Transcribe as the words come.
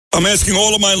I'm asking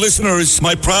all of my listeners,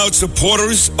 my proud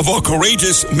supporters of our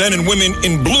courageous men and women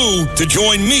in blue, to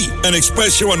join me and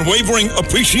express your unwavering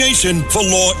appreciation for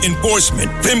law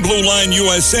enforcement. Thin Blue Line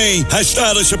USA has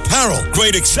stylish apparel,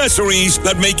 great accessories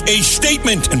that make a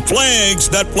statement, and flags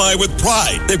that fly with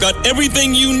pride. They've got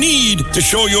everything you need to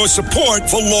show your support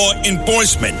for law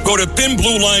enforcement. Go to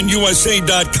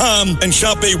thinbluelineusa.com and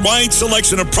shop a wide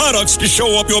selection of products to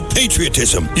show up your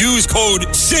patriotism. Use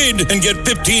code SID and get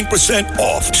 15%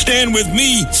 off. Stand with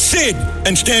me, Sid,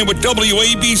 and stand with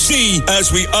WABC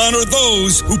as we honor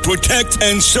those who protect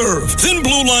and serve.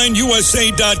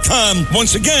 ThinBlueLineUSA.com.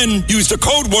 Once again, use the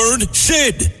code word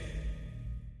SID.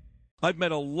 I've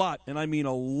met a lot, and I mean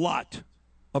a lot,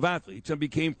 of athletes and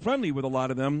became friendly with a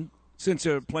lot of them since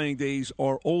their playing days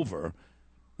are over.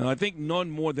 And I think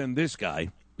none more than this guy.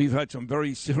 We've had some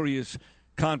very serious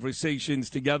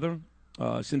conversations together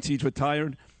since he's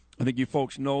retired. I think you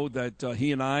folks know that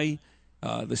he and I,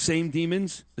 the same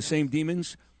demons,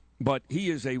 but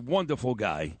he is a wonderful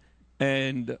guy.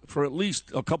 And for at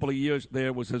least a couple of years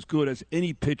there was as good as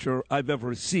any pitcher I've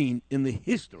ever seen in the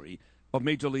history of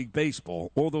Major League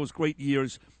Baseball. All those great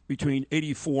years between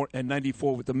 84 and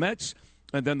 94 with the Mets,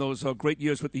 and then those great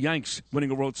years with the Yanks, winning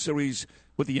a World Series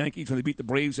with the Yankees when they beat the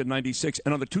Braves in 96,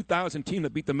 and on the 2000 team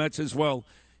that beat the Mets as well.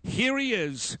 Here he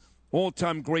is,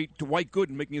 all-time great Dwight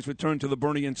Gooden, making his return to the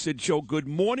Bernie and Sid Show. Good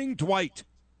morning, Dwight.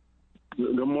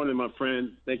 Good morning, my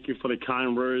friend. Thank you for the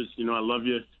kind words. You know, I love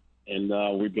you, and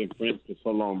we've been friends for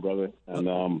so long, brother.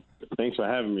 And thanks for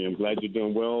having me. I'm glad you're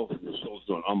doing well. The show's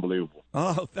doing unbelievable.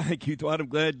 Oh, thank you, Dwight. I'm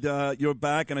glad you're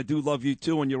back, and I do love you,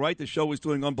 too. And you're right, the show is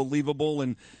doing unbelievable,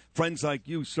 and friends like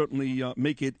you certainly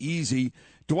make it easy.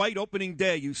 Dwight, opening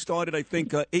day, you started, I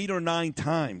think, 8 or 9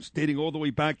 times, dating all the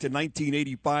way back to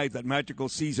 1985, that magical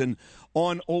season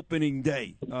on opening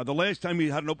day. The last time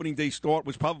you had an opening day start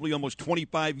was probably almost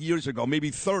 25 years ago,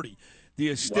 maybe 30. Do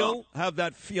you still have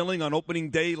that feeling on opening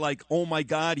day like, oh, my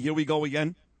God, here we go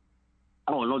again?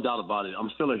 Oh, no doubt about it. I'm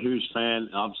still a huge fan.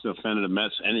 I'm still a fan of the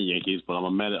Mets and the Yankees, but I'm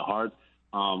a Met at heart.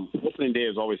 Opening day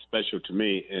is always special to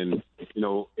me, and, you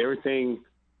know, everything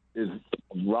is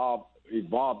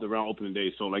evolved around opening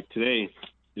day. So, like today,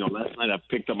 you know, last night I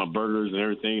picked up my burgers and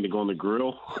everything to go on the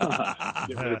grill.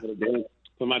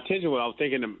 So my attention was, I was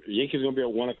thinking the Yankees going to be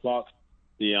at 1 o'clock.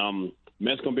 The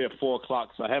Mets going to be at 4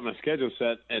 o'clock. So I had my schedule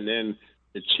set, and then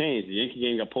it changed. The Yankee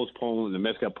game got postponed, and the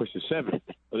Mets got pushed to 7.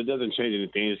 But it doesn't change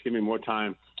anything. It's giving me more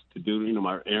time to do, you know,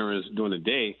 my errands during the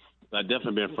day. But I've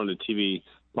definitely been in front of the TV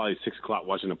probably 6 o'clock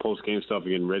watching the post-game stuff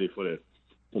and getting ready for the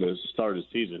start of the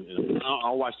season. And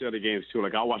I'll watch the other games, too.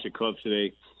 Like, I'll watch the Cubs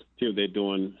today, see what they're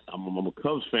doing. I'm a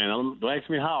Cubs fan. Don't ask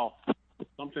me how. It's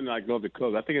something that I love the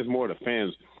Cubs. I think it's more the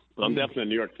fans. But I'm definitely a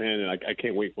New York fan, and I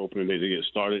can't wait for opening day to get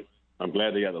started. I'm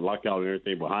glad they got the lockout and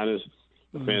everything behind us.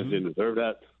 The fans didn't deserve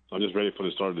that. So I'm just ready for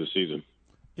the start of the season.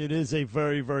 It is a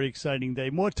very, very exciting day.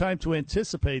 More time to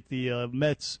anticipate the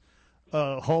Mets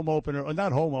home opener, or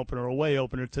not home opener, away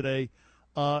opener today.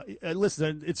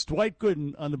 Listen, it's Dwight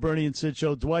Gooden on the Bernie and Sid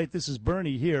Show. Dwight, this is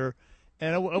Bernie here.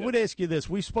 And I would ask you this.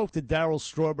 We spoke to Darryl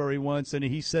Strawberry once, and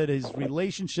he said his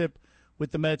relationship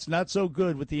with the Mets, not so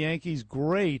good. With the Yankees,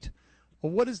 great.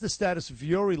 Well, what is the status of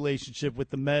your relationship with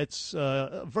the Mets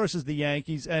versus the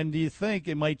Yankees? And do you think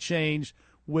it might change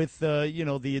with,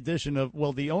 the addition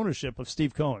of, the ownership of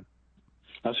Steve Cohen?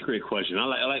 That's a great question. I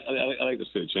like to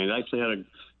see it change. I actually had a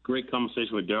great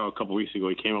conversation with Darryl a couple of weeks ago.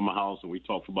 He came to my house and we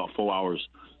talked for about 4 hours,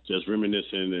 just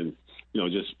reminiscing and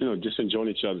just enjoying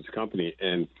each other's company.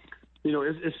 And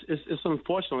it's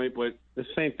unfortunately, but the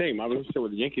same thing. My relationship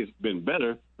with the Yankees has been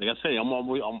better. Like I say, I'm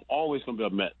always going to be a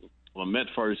Met. I'm a Met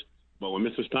first, but when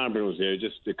Mr. Steinbrenner was there,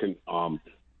 just the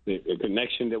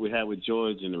connection that we had with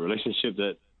George and the relationship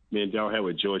that me and Darryl had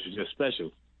with George was just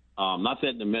special. Not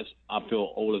that the Mets I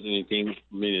feel old as anything,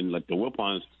 meaning like the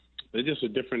Wilpons, but it's just a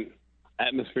different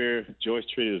atmosphere. George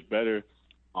treated us better.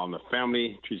 The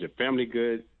family treated the family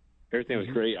good. Everything was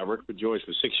great. I worked with George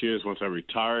for 6 years once I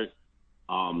retired.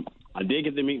 I did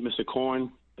get to meet Mr.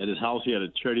 Cohen at his house. He had a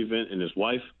charity event and his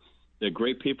wife. They're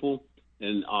great people,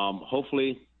 and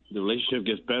hopefully the relationship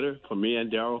gets better for me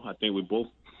and Darryl. I think we both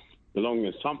belong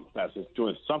in some facets,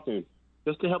 doing something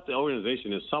just to help the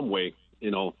organization in some way,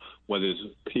 whether it's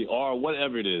PR or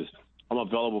whatever it is. I'm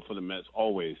available for the Mets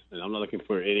always, and I'm not looking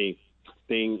for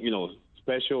anything,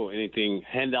 special, anything,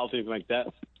 handouts, anything like that.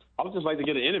 I would just like to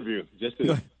get an interview.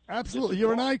 Absolutely.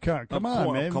 You're an icon. Come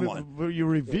on, man. Come on. You're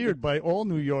revered by all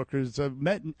New Yorkers,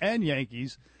 Met and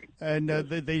Yankees, and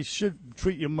they should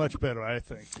treat you much better, I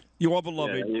think. You are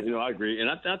beloved. Yeah, I agree. And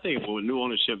I think with new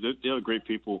ownership, they're great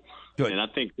people. Good. And I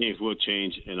think things will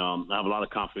change. And I have a lot of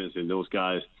confidence in those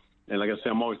guys. And like I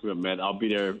said, I'm always going to be a Met. I'll be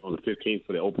there on the 15th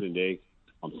for the opening day.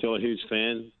 I'm still a huge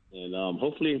fan, and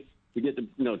hopefully we get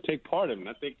to take part in it.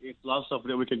 I think it's a lot of stuff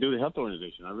that we can do to help the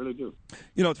organization. I really do.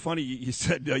 You know, it's funny. You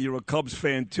said you're a Cubs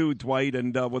fan too, Dwight,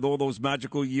 and with all those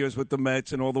magical years with the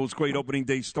Mets and all those great opening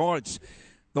day starts.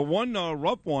 The one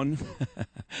rough one.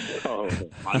 Oh,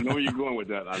 I know where you're going with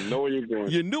that. I know where you're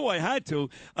going. You knew I had to.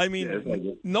 I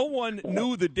mean, no one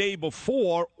knew the day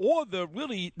before or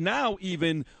really now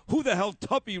even who the hell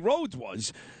Tuppy Rhodes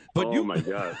was. But my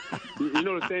God. You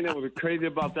know the thing that was crazy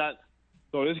about that?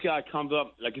 So this guy comes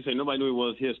up, like you said, nobody knew who he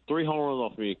was. He has 3 home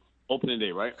runs off me opening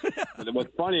day, right? And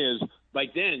what's funny is, back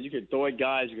then, you could throw at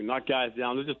guys, you could knock guys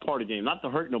down. This is part of the game. Not to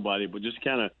hurt nobody, but just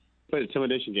kind of play the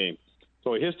intimidation game.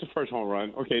 So he hits the first home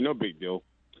run. Okay, no big deal.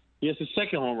 He hits the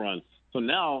second home run. So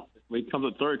now, when he comes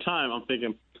the third time, I'm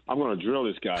thinking, I'm going to drill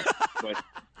this guy.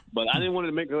 But I didn't want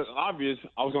to make it obvious.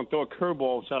 I was going to throw a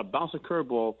curveball, try to bounce a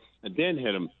curveball, and then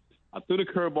hit him. I threw the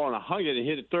curveball and I hung it and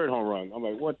hit the third home run. I'm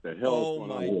like, what the hell is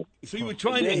going on here? So you were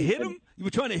trying to hit him? You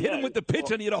were trying to hit him with the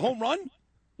pitch and he hit a home run?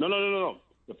 No.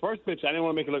 The first pitch, I didn't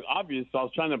want to make it look obvious, so I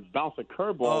was trying to bounce a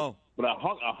curveball. But I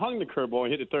hung the curveball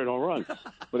and hit the third home run.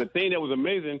 But the thing that was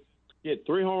amazing, he had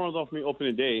 3 home runs off me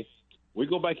opening day. We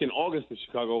go back in August to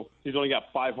Chicago. He's only got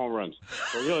 5 home runs.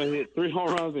 So he only hit 3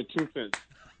 home runs and 2 fences.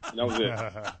 And that was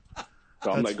it.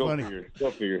 So I'm like, go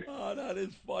figure. Oh, that is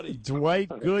funny. Dwight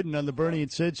Gooden on the Bernie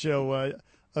and Sid show.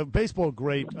 A baseball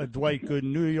great, Dwight Gooden,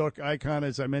 New York icon,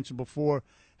 as I mentioned before.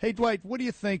 Hey, Dwight, what do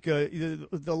you think? A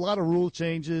lot of rule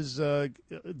changes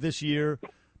this year.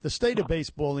 The state of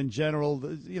baseball in general,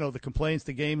 the complaints,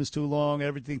 the game is too long,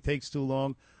 everything takes too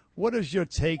long. What is your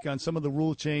take on some of the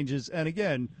rule changes? And,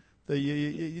 again,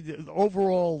 the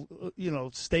overall,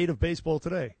 state of baseball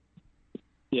today?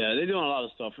 Yeah, they're doing a lot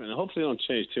of stuff, and hopefully they don't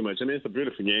change too much. I mean, it's a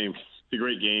beautiful game. It's a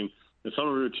great game. And some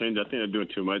of the rule changes, I think they're doing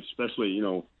too much, especially,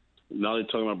 now they're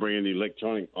talking about bringing the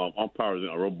electronic umpires in,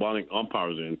 or robotic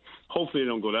umpires in. Hopefully they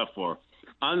don't go that far.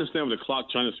 I understand with the clock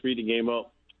trying to speed the game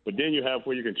up, but then you have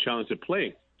where you can challenge the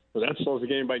play. So that slows the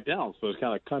game back down. So it's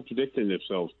kind of contradicting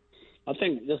themselves. I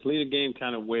think just leave the game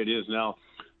kind of where it is now.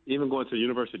 Even going to the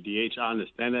University DH, I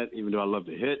understand that, even though I love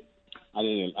to hit. I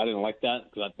didn't like that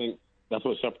because I think that's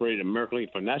what separated American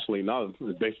League from National League. Now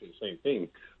it's basically the same thing.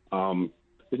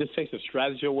 It just takes the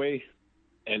strategy away.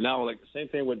 And now, like the same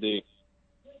thing with the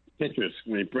pitchers.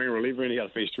 When you bring a reliever in, you got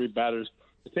to face 3 batters.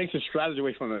 It takes the strategy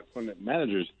away from the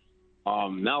managers.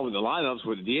 Now with the lineups,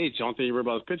 with the DH, I don't think you worry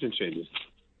about pitching changes.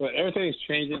 But everything's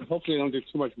changing. Hopefully they don't do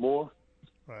too much more.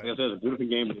 Right. Like I said, it's a beautiful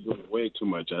game, but they're doing way too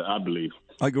much, I believe.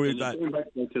 I agree with that. Going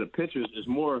back to the pitchers is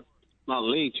more not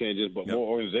league changes, but more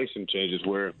organization changes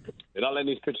where they're not letting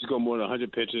these pitchers go more than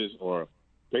 100 pitches or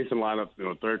basing lineup,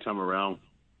 third time around.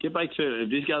 Get back to,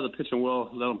 if these guys are pitching well,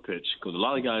 let them pitch. Because a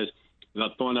lot of guys are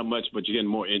not throwing that much, but you're getting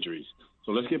more injuries.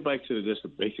 So let's get back to just the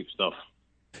basic stuff.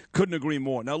 Couldn't agree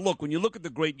more. Now, look, when you look at the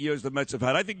great years the Mets have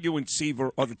had, I think you and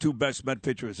Seaver are the 2 best Met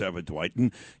pitchers ever, Dwight.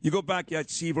 And you go back, you had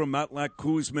Seaver, Matlack,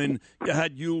 Koosman. You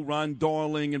had you, Ron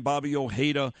Darling, and Bobby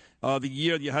Ojeda. The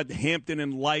year you had Hampton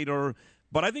and Leiter.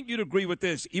 But I think you'd agree with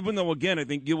this, even though, again, I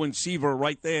think you and Seaver are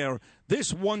right there.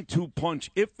 This 1-2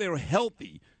 punch, if they're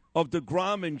healthy, of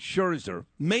DeGrom and Scherzer,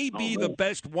 may be the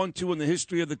best 1-2 in the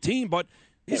history of the team, but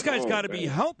these guys got to be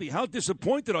healthy. How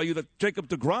disappointed are you that Jacob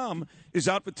DeGrom is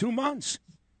out for 2 months?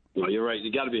 No, you're right. You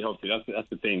got to be healthy. That's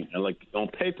the thing. And like on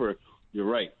paper, you're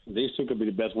right. These 2 could be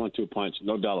the best 1-2 punch,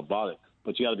 no doubt about it.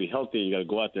 But you got to be healthy and you got to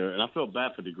go out there. And I feel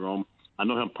bad for DeGrom. I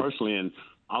know him personally, and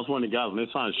I was one of the guys when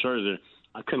they signed Scherzer.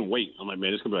 I couldn't wait. I'm like,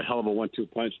 man, this could be a hell of a 1-2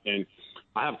 punch. And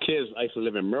I have kids. I used to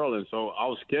live in Maryland, so I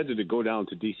was scheduled to go down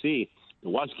to D.C. to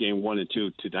watch game 1 and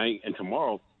 2 tonight and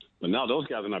tomorrow. But now those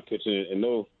guys are not pitching, and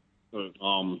no, what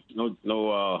do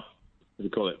you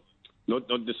call it? No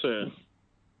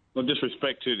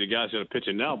disrespect to the guys that are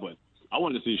pitching now, but I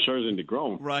want to see Scherzer and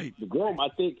DeGrom. Right. DeGrom, I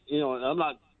think, I'm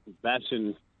not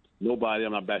bashing nobody.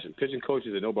 I'm not bashing pitching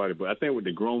coaches or nobody, but I think with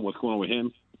DeGrom, what's going on with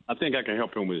him, I think I can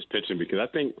help him with his pitching because I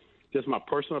think, just my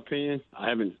personal opinion, I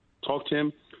haven't talked to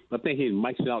him, but I think he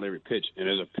maxes out every pitch. And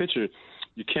as a pitcher,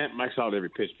 you can't max out every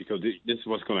pitch because this is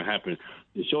what's going to happen.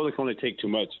 The shoulder can only take too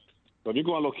much. So if you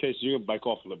go on location, you're going to back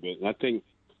off a little bit. And I think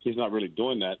he's not really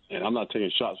doing that. And I'm not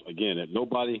taking shots, again, at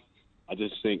nobody. I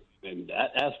just think in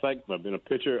that aspect, by being a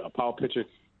pitcher, a power pitcher,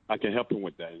 I can help him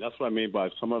with that. And that's what I mean by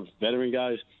some of the veteran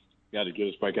guys got to get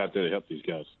us back out there to help these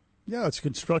guys. Yeah, it's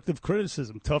constructive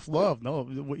criticism, tough love. No,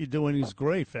 what you're doing is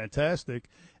great, fantastic.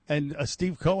 And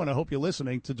Steve Cohen, I hope you're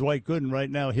listening to Dwight Gooden right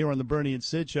now here on the Bernie and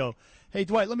Sid Show. Hey,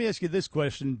 Dwight, let me ask you this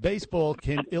question. Baseball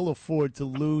can ill afford to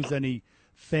lose any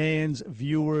fans,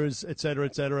 viewers, et cetera,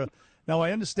 et cetera. Now,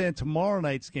 I understand tomorrow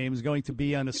night's game is going to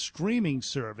be on a streaming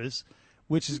service,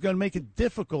 which is going to make it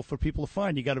difficult for people to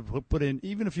find. You got to put in,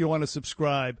 even if you want to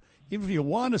subscribe, you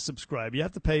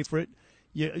have to pay for it.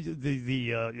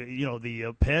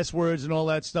 The passwords and all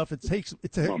that stuff. It takes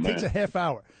a half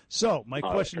hour. So my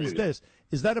question is this: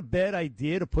 is that a bad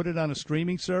idea to put it on a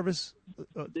streaming service?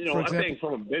 I think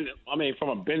from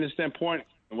a business standpoint,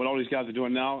 and what all these guys are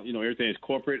doing now, everything is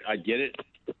corporate. I get it,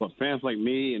 but fans like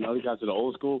me and other guys that are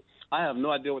old school, I have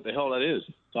no idea what the hell that is.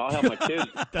 So I'll have my kids.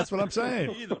 That's what I'm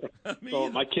saying.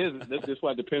 My kids, this is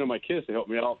why I depend on my kids to help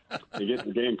me out and get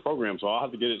the game program. So I'll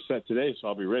have to get it set today, so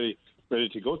I'll be ready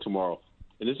to go tomorrow.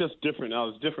 And it's just different now.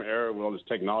 It's a different era with all this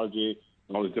technology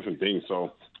and all these different things.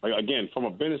 So, again, from a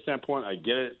business standpoint, I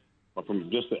get it. But from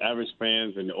just the average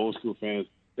fans and the old school fans,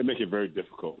 they make it very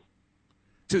difficult.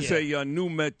 This is a new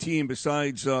Met team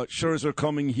besides Scherzer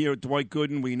coming here, Dwight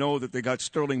Gooden. We know that they got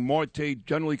Sterling Marte,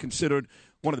 generally considered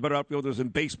one of the better outfielders in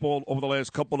baseball over the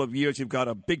last couple of years. You've got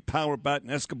a big power bat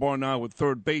in Escobar now with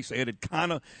third base. They added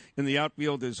Kana in the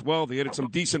outfield as well. They added some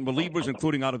decent relievers,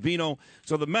 including Ottavino.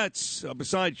 So the Mets,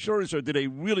 besides Scherzer, did a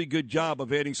really good job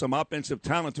of adding some offensive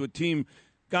talent to a team.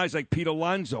 Guys like Pete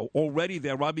Alonso already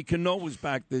there. Robbie Cano was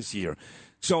back this year.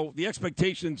 So the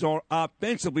expectations are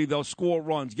offensively they'll score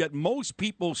runs. Yet most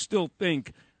people still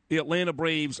think the Atlanta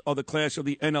Braves are the class of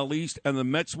the NL East, and the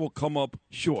Mets will come up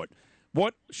short.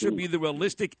 What should be the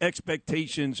realistic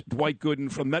expectations, Dwight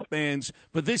Gooden, from Met fans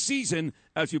for this season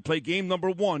as you play game number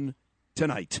 1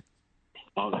 tonight?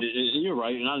 You're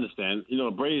right, and I understand. The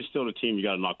Braves still the team you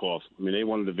got to knock off. I mean, they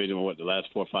won the division the last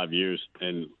 4 or 5 years,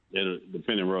 and they're the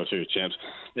defending World Series champs.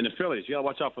 And the Phillies, you got to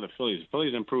watch out for the Phillies. The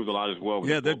Phillies improved a lot as well.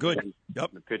 Yeah, they're good.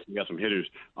 Yep. The pitching got some hitters.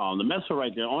 The Mets are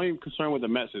right there. Only concern with the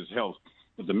Mets is health.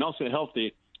 If the Mets are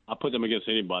healthy, I put them against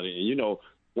anybody. And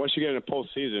once you get in the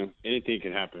postseason, anything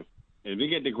can happen. And if we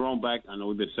get DeGrom back, I know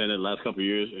we've been saying that the last couple of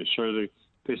years, and Scherzer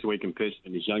pitch the way he can pitch,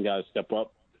 and these young guys step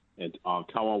up, and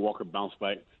Taijuan Walker bounce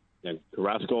back, and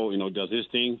Carrasco, does his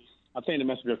thing. I think the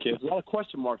Mets will be okay. There's a lot of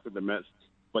question marks with the Mets,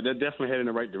 but they're definitely heading in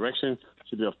the right direction.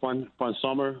 Should be a fun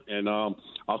summer, and I'll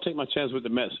take my chance with the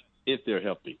Mets if they're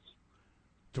healthy.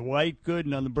 Dwight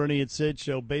Gooden on the Bernie and Sid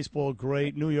Show, baseball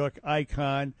great, New York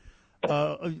icon.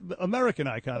 American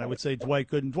icon, I would say, Dwight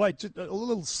Gooden. Dwight, just a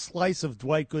little slice of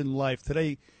Dwight Gooden life.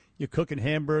 Today, you're cooking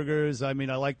hamburgers. I mean,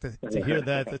 I like to hear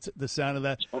that. That's the sound of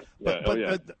that.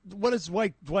 But what is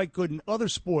Dwight Gooden? Other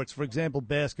sports, for example,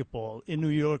 basketball. In New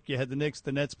York, you had the Knicks,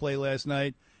 the Nets play last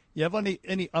night. You have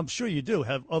any? I'm sure you do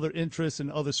have other interests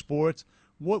in other sports.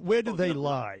 Where do they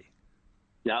lie?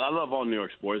 Yeah, I love all New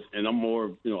York sports, and I'm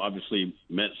more, obviously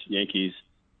Mets, Yankees,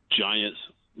 Giants,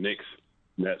 Knicks,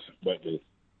 Nets, but the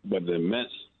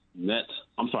Mets, Knicks,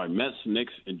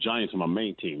 and Giants are my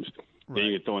main teams. Right. Then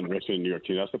you can throw in the rest of the New York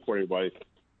team. I support everybody.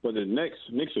 But the Knicks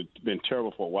have been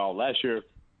terrible for a while. Last year,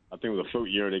 I think it was a fluke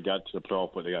year. They got to the playoff,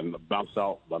 but they got bounced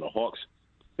out by the Hawks.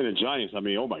 And the Giants, I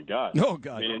mean, oh, my God. Oh,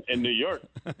 God. In New York,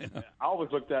 I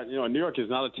always looked at, New York is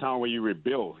not a town where you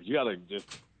rebuild. You got to just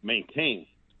maintain.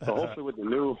 So hopefully with the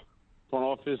new front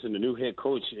office and the new head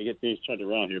coach, they get things turned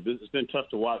around here. But it's been tough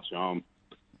to watch.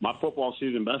 My football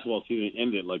season, basketball season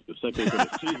ended like the second of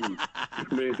the season.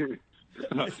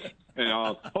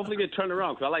 And hopefully get turned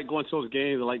around because I like going to those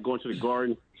games. I like going to the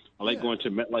Garden. I like going to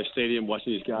MetLife Stadium,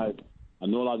 watching these guys. I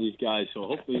know a lot of these guys, so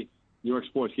hopefully New York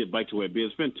sports get back to where it be.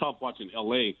 It's been tough watching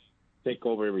L.A. take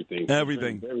over everything.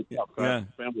 Everything. It's been very tough. Yeah.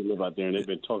 Family live out there, and they've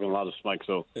been talking a lot of spikes.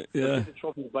 So get the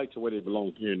trophies back to where they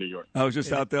belong here in New York. I was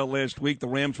just out there last week. The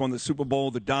Rams won the Super Bowl.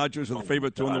 The Dodgers are the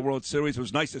favorite to win the World Series. It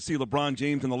was nice to see LeBron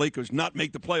James and the Lakers not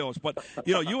make the playoffs. But,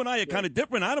 you and I are kind of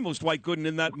different animals, Dwight Gooden,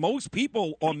 in that most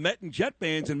people are Met and Jet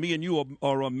fans, and me and you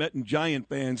are Met and Giant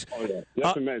fans. Oh, yeah.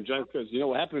 Definitely Met and Giant because,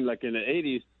 what happened, like in the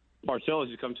 80s, Parcells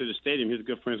used to come to the stadium. He was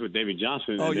good friends with David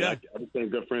Johnson. Oh, yeah. I became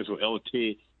good friends with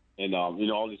LT. And,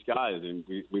 all these guys, and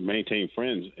we maintained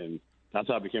friends. And that's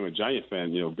how I became a Giant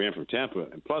fan, being from Tampa.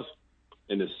 And plus,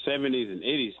 in the 70s and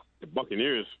 80s, the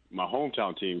Buccaneers, my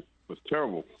hometown team, was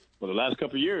terrible. But the last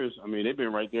couple of years, I mean, they've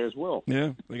been right there as well.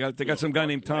 Yeah, they got some guy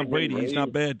named Tom Brady. He's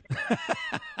not bad.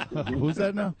 Who's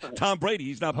that now? Tom Brady.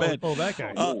 He's not bad. Oh, that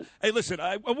guy. Hey, listen,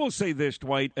 I will say this,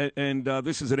 Dwight, and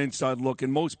this is an inside look,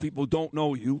 and most people don't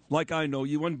know you, like I know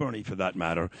you and Bernie, for that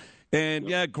matter.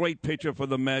 And, great pitcher for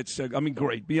the Mets. I mean,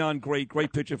 great, beyond great.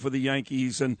 Great pitcher for the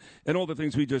Yankees and all the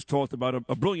things we just talked about.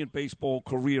 A brilliant baseball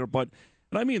career. But,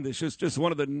 and I mean this, just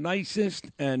one of the nicest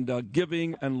and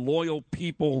giving and loyal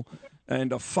people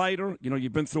and a fighter.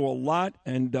 You've been through a lot,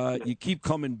 and you keep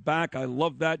coming back. I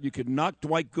love that. You could knock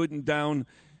Dwight Gooden down.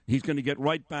 he's going to get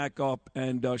right back up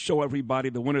and show everybody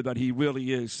the winner that he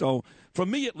really is. So for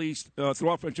me, at least, through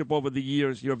our friendship over the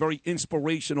years, you're a very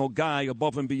inspirational guy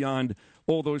above and beyond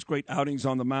all those great outings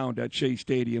on the mound at Shea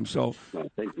Stadium. So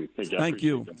thank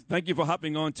you. Thank you for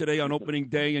hopping on today on opening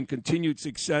day, and continued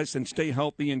success, and stay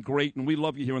healthy and great. And we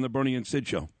love you here on the Bernie and Sid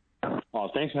Show. Oh,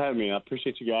 thanks for having me. I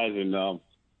appreciate you guys, and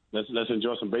let's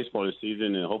enjoy some baseball this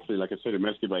season, and hopefully, like I said, the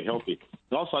Mets get back healthy.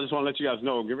 And also, I just want to let you guys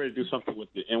know, get ready to do something with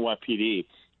the NYPD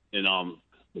and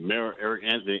the mayor Eric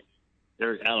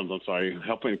Adams.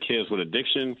 Helping kids with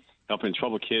addiction, helping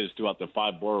troubled kids throughout the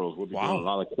 5 boroughs. We'll be doing a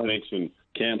lot of clinics and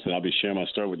camps, and I'll be sharing my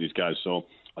story with these guys. So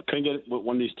I couldn't get with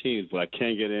one of these teams, but I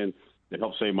can get in to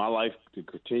help save my life, to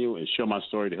continue and share my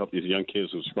story to help these young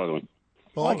kids who are struggling.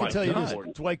 Well, I can tell you this,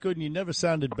 Dwight Gooden, you never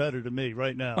sounded better to me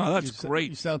right now. Oh, that's great.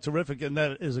 You sound terrific, and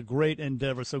that is a great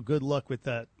endeavor, so good luck with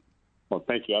that. Well,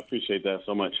 thank you. I appreciate that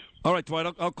so much. All right,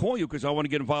 Dwight, I'll call you because I want to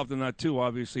get involved in that too,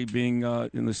 obviously, being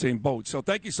in the same boat. So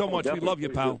thank you so much. We love you,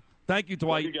 pal. Thank you,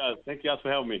 Dwight. Thank you guys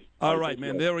for having me. All right,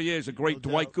 man. There he is, a great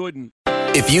Dwight Gooden.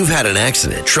 If you've had an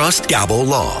accident, trust Gabo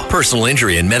Law. Personal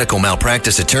injury and medical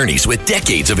malpractice attorneys with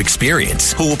decades of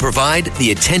experience who will provide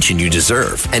the attention you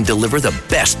deserve and deliver the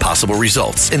best possible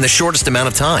results in the shortest amount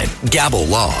of time. Gabo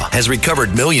Law has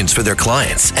recovered millions for their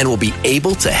clients and will be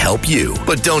able to help you.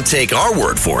 But don't take our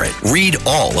word for it. Read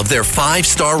all of their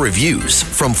 5-star reviews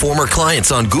from former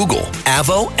clients on Google,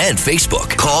 Avo, and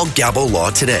Facebook. Call Gabo Law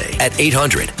today at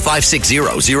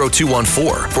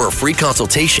 800-560-0214 for a free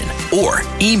consultation, or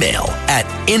email at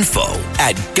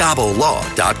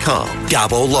info@gabolaw.com.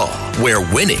 Gabo Law, where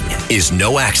winning is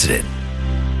no accident.